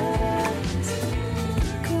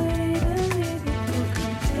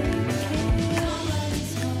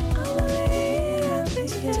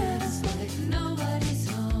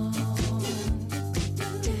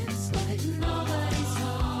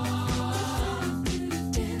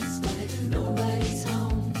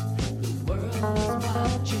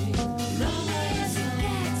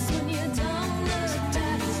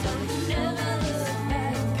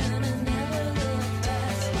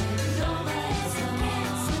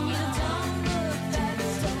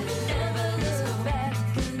never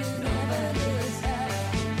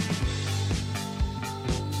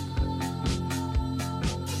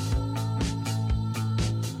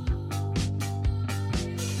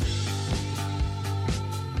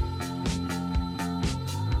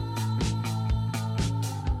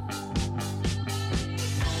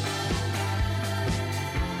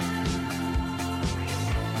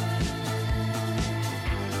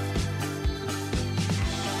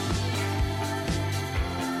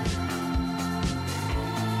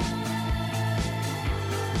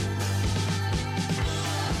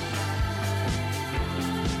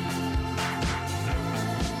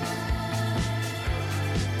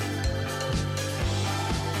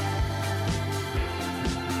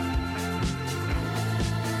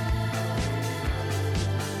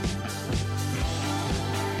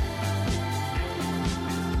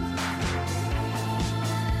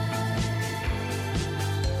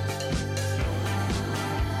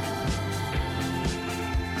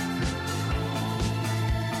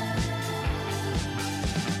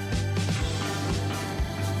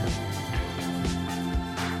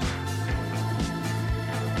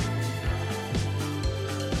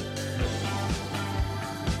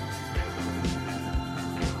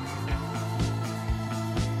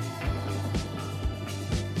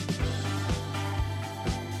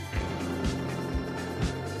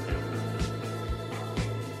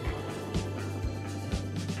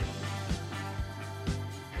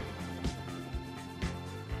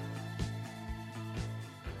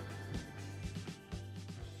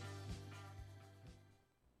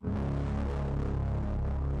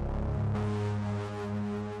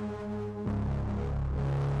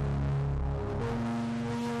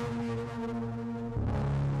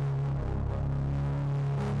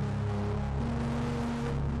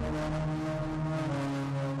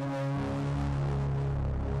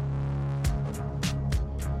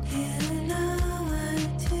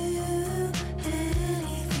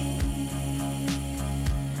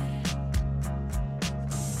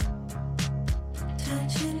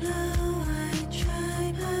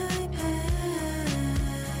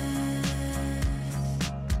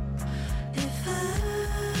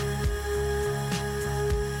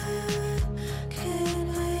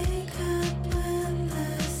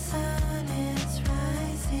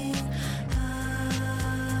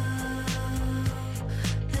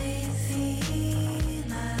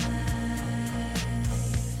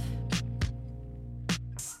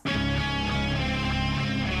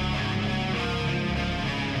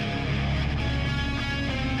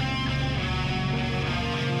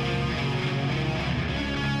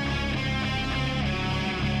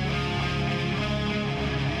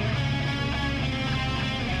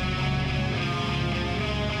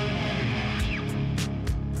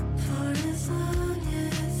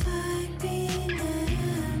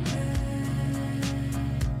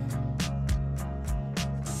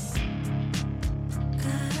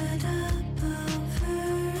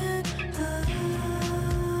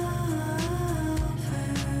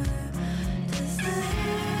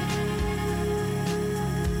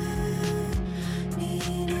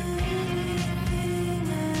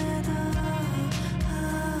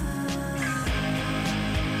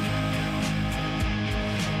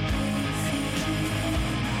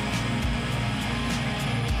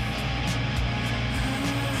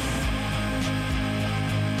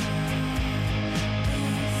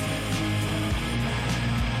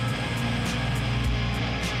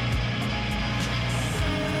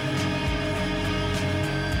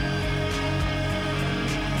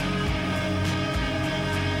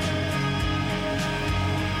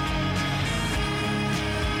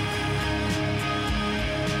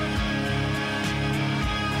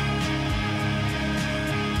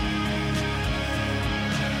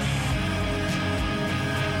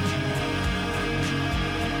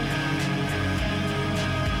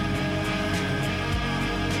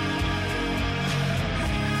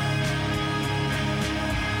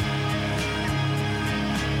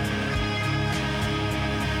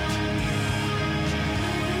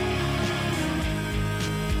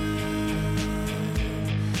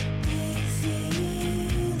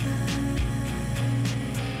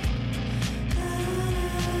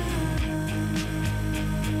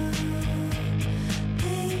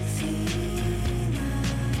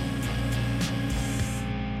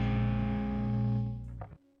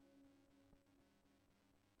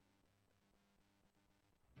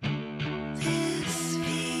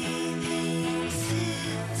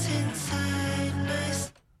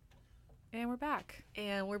back.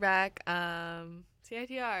 And we're back. CITR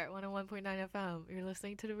 101.9 FM. You're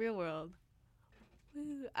listening to The Real World.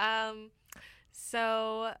 Woo.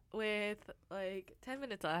 So with like 10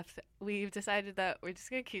 minutes left, we've decided that we're just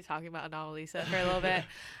going to keep talking about Anomalisa for a little bit.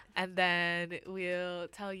 And then we'll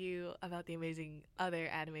tell you about the amazing other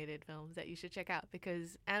animated films that you should check out,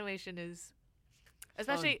 because animation is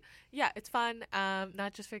especially it's fun,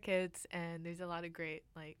 not just for kids, and there's a lot of great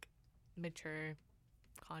like mature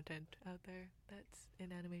content out there that's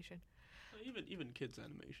in animation. Even kids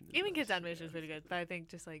animation. Is pretty good, but I think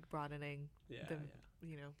just like broadening the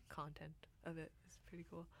content of it is pretty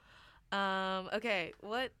cool.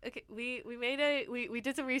 We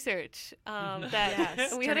did some research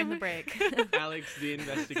that we had during the break. Alex the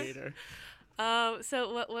investigator.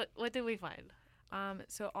 So what did we find?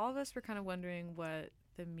 So all of us were kind of wondering what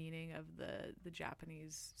the meaning of the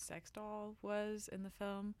Japanese sex doll was in the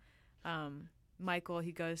film. Michael,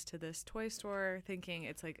 he goes to this toy store thinking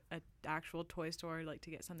it's like an actual toy store, like to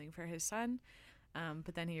get something for his son.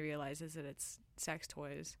 But then he realizes that it's sex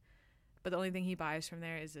toys. But the only thing he buys from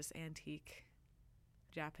there is this antique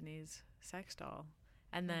Japanese sex doll.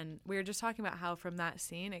 And then we were just talking about how from that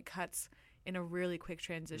scene, it cuts in a really quick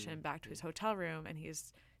transition back to his hotel room, and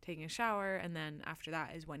he's taking a shower. And then after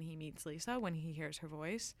that is when he meets Lisa, when he hears her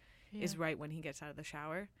voice, is right when he gets out of the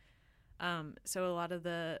shower. So a lot of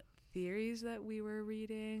the theories that we were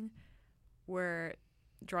reading were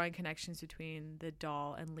drawing connections between the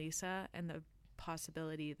doll and Lisa, and the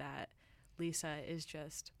possibility that Lisa is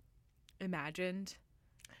just imagined.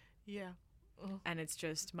 Yeah. And it's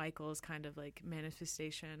just Michael's kind of like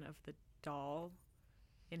manifestation of the doll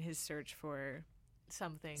in his search for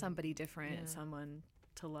somebody different, someone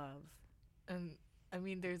to love. And I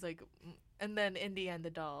mean, there's like, and then in the end,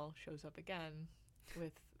 the doll shows up again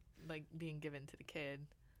with like being given to the kid,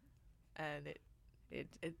 and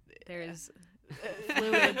there's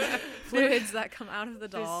fluids that come out of the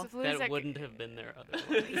doll that wouldn't have been there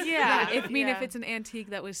otherwise. If it's an antique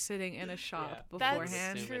that was sitting in a shop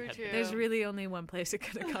beforehand, that's true. There's really only one place it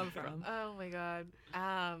could have come from. Oh my god.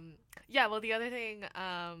 Well, the other thing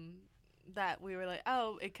that we were like,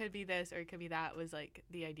 oh, it could be this or it could be that, was like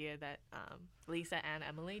the idea that Lisa and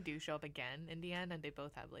Emily do show up again in the end, and they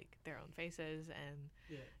both have like their own faces, and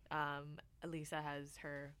Lisa has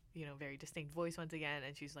her very distinct voice once again,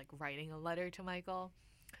 and she's like writing a letter to Michael,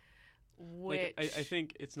 which I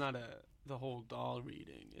think it's not the whole doll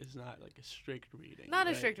reading is not like a strict reading,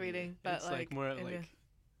 a strict reading, but it's like more like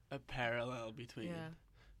a parallel between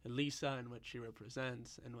Lisa and what she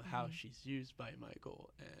represents and how she's used by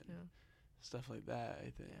Michael and stuff like that, I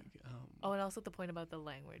think. And also the point about the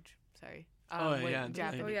language. Sorry.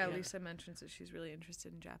 Japanese. Lisa mentions that she's really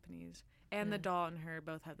interested in Japanese, and the doll and her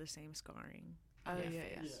both have the same scarring.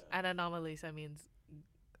 And Anomalisa means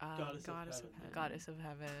goddess of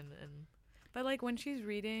heaven. And but like when she's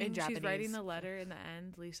reading, she's writing the letter in the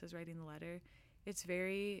end. Lisa's writing the letter. It's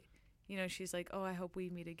very, she's like, "Oh, I hope we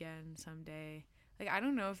meet again someday." Like, I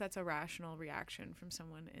don't know if that's a rational reaction from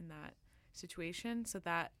someone in that situation. So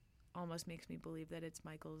that almost makes me believe that it's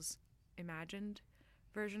Michael's imagined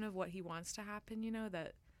version of what he wants to happen,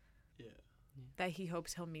 that he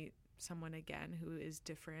hopes he'll meet someone again who is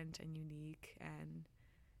different and unique, and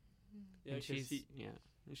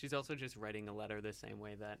she's also just writing a letter the same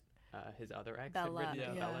way that his other ex Bella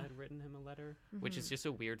had written him a letter, which is just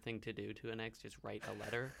a weird thing to do to an ex, just write a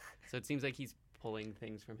letter. So it seems like he's pulling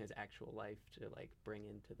things from his actual life to like bring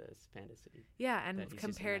into this fantasy. And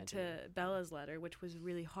compared to Bella's letter, which was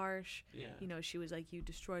really harsh, she was like, "You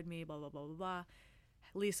destroyed me, blah blah blah blah blah."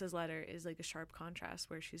 Lisa's letter is like a sharp contrast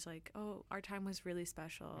where she's like, "Oh, our time was really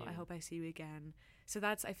special. I hope I see you again." So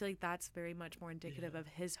I feel like that's very much more indicative of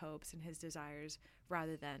his hopes and his desires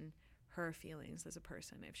rather than her feelings as a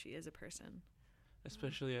person, if she is a person.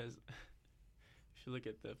 Especially as if you look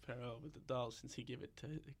at the parallel with the doll, since he gave it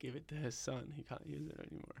to his son, he can't use it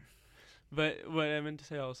anymore. But what I meant to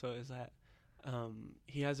say also is that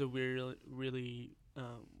he has a really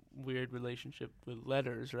weird relationship with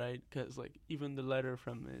letters, right? Because like even the letter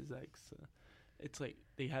from his ex, it's like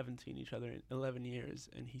they haven't seen each other in 11 years,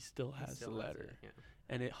 and he still has the letter,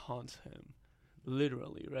 and it haunts him,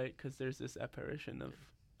 literally, right? Because there's this apparition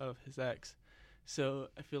of his ex, so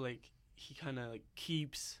I feel like he kind of like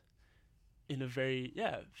keeps in a very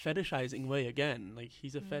fetishizing way again, like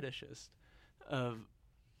he's a fetishist of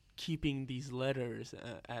keeping these letters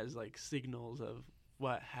as like signals of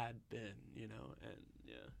what had been,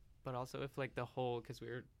 But also if like the whole, because we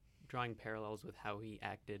were drawing parallels with how he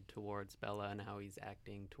acted towards Bella and how he's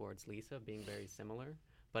acting towards Lisa being very similar,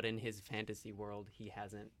 but in his fantasy world he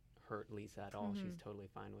hasn't hurt Lisa at all. She's totally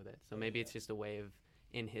fine with it. So maybe it's just a way of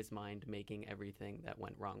in his mind making everything that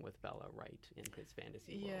went wrong with Bella right in his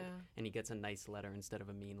fantasy world. And he gets a nice letter instead of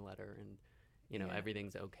a mean letter, and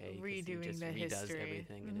everything's okay. Redoing he just the redoes history.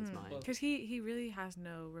 everything in his mind. Because he really has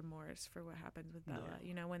no remorse for what happens with Bella.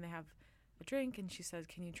 You know, when they have a drink and she says,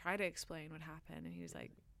 "Can you try to explain what happened?" And he was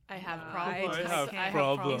like, I have problems. I have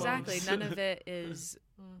problems. Exactly. None of it is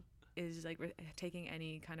like taking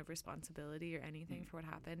any kind of responsibility or anything for what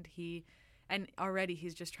happened. And already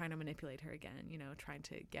he's just trying to manipulate her again, you know, trying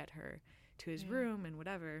to get her to his room and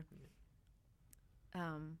whatever.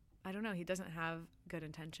 I don't know. He doesn't have good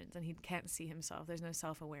intentions, and he can't see himself. There's no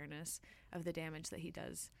self-awareness of the damage that he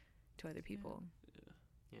does to other people.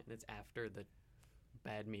 Yeah, and it's after the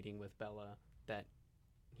bad meeting with Bella that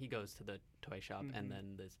he goes to the toy shop, and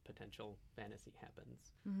then this potential fantasy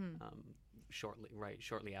happens.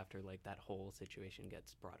 Shortly after, like, that whole situation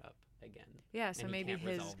gets brought up again. Yeah, so maybe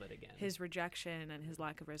his rejection and his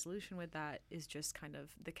lack of resolution with that is just kind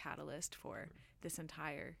of the catalyst for this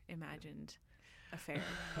entire imagined affair.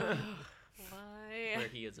 Why? Where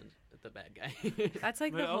he isn't the bad guy. That's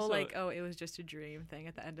like But the whole, also, like, oh, it was just a dream thing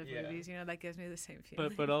at the end of movies. You know, that gives me the same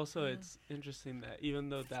feeling. But also, it's interesting that even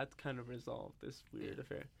though that kind of resolved this weird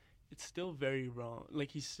affair, it's still very wrong. Like,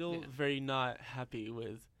 he's still very not happy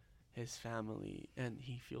with his family, and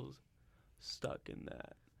he feels stuck in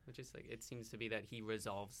that. Which is like, it seems to be that he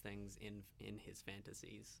resolves things in his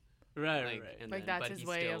fantasies. Right, like, right. And like, then, that's but his he's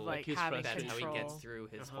way still, of, like, his having that's control. how he gets through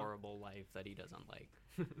his horrible life that he doesn't like.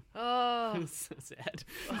 Oh. It's so sad.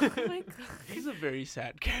 Oh my god. He's a very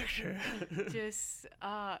sad character. Just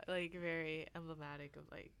like very emblematic of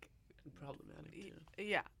like Problematic too.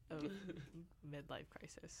 yeah, of midlife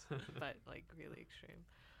crisis, but like really extreme.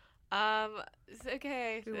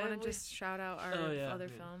 Okay. we want to just shout out our other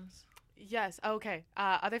films. Yes. Okay.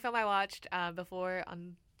 Other film I watched before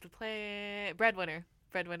on the play, Breadwinner.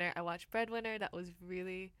 I watched Breadwinner. That was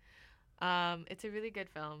really, it's a really good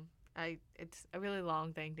film. It's a really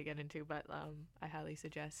long thing to get into, but I highly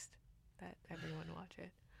suggest that everyone watch it.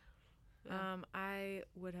 Yeah. I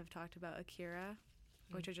would have talked about Akira,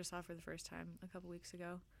 which I just saw for the first time a couple weeks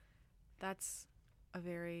ago. That's a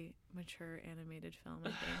very mature animated film, I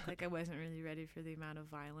think. Like, I wasn't really ready for the amount of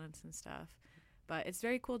violence and stuff. But it's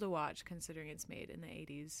very cool to watch considering it's made in the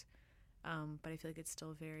 80s. But I feel like it's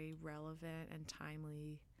still very relevant and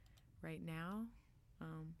timely right now.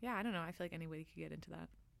 Yeah, I don't know. I feel like anybody could get into that.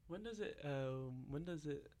 When does it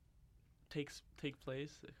take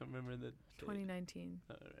place? I can't remember the date. 2019.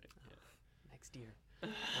 Oh, right. Yeah. Next year.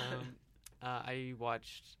 I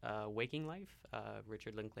watched Waking Life,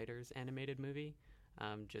 Richard Linklater's animated movie.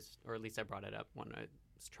 Or at least I brought it up when I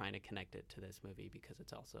was trying to connect it to this movie because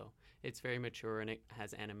it's very mature, and it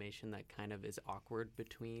has animation that kind of is awkward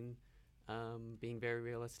between being very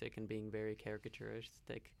realistic and being very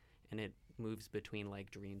caricaturistic, and it moves between like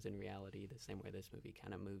dreams and reality the same way this movie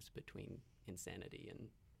kind of moves between insanity and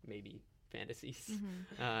maybe fantasies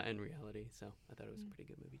and reality. So I thought it was a pretty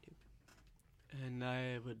good movie too. And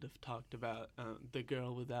I would have talked about The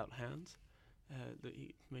Girl Without Hands,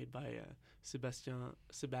 made by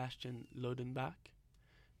Sebastian Lodenbach,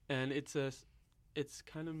 and it's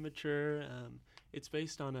kind of mature. It's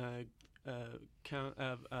based on a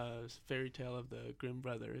fairy tale of the Grimm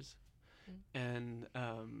brothers, and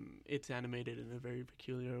it's animated in a very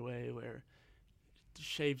peculiar way where the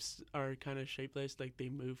shapes are kind of shapeless, like they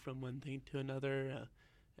move from one thing to another.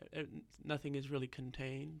 Nothing is really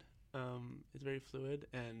contained. It's very fluid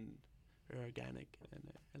and very organic, and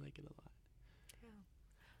I like it a lot.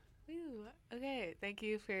 Woo. Okay, thank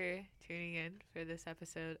you for tuning in for this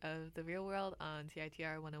episode of The Real World on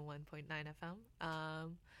CITR 101.9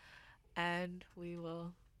 FM. And we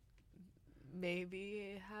will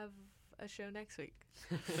maybe have a show next week.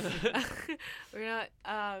 We're not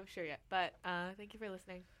sure yet, but thank you for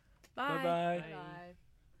listening. Bye. Bye-bye. Bye.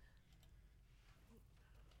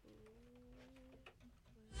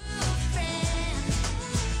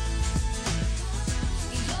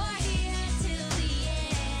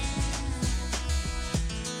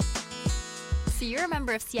 So you're a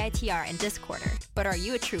member of CITR and Discorder, but are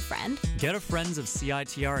you a true friend? Get a Friends of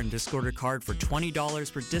CITR and Discorder card for $20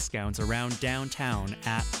 for discounts around downtown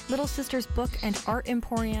at Little Sisters Book and Art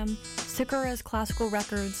Emporium, Sakura's Classical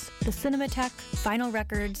Records, the Cinematheque, Vinyl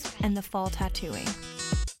Records, and the Fall Tattooing.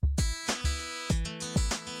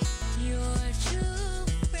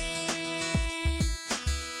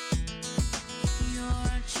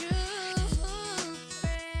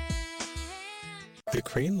 The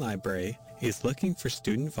Crane Library is looking for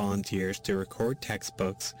student volunteers to record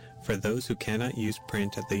textbooks for those who cannot use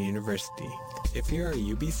print at the university. If you are a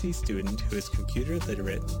UBC student who is computer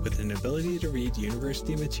literate with an ability to read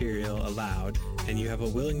university material aloud and you have a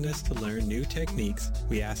willingness to learn new techniques,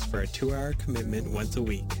 we ask for a 2-hour commitment once a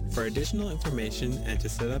week. For additional information and to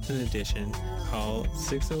set up an edition, call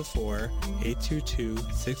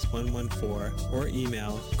 604-822-6114 or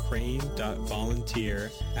email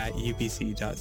crane.volunteer@ubc.ca.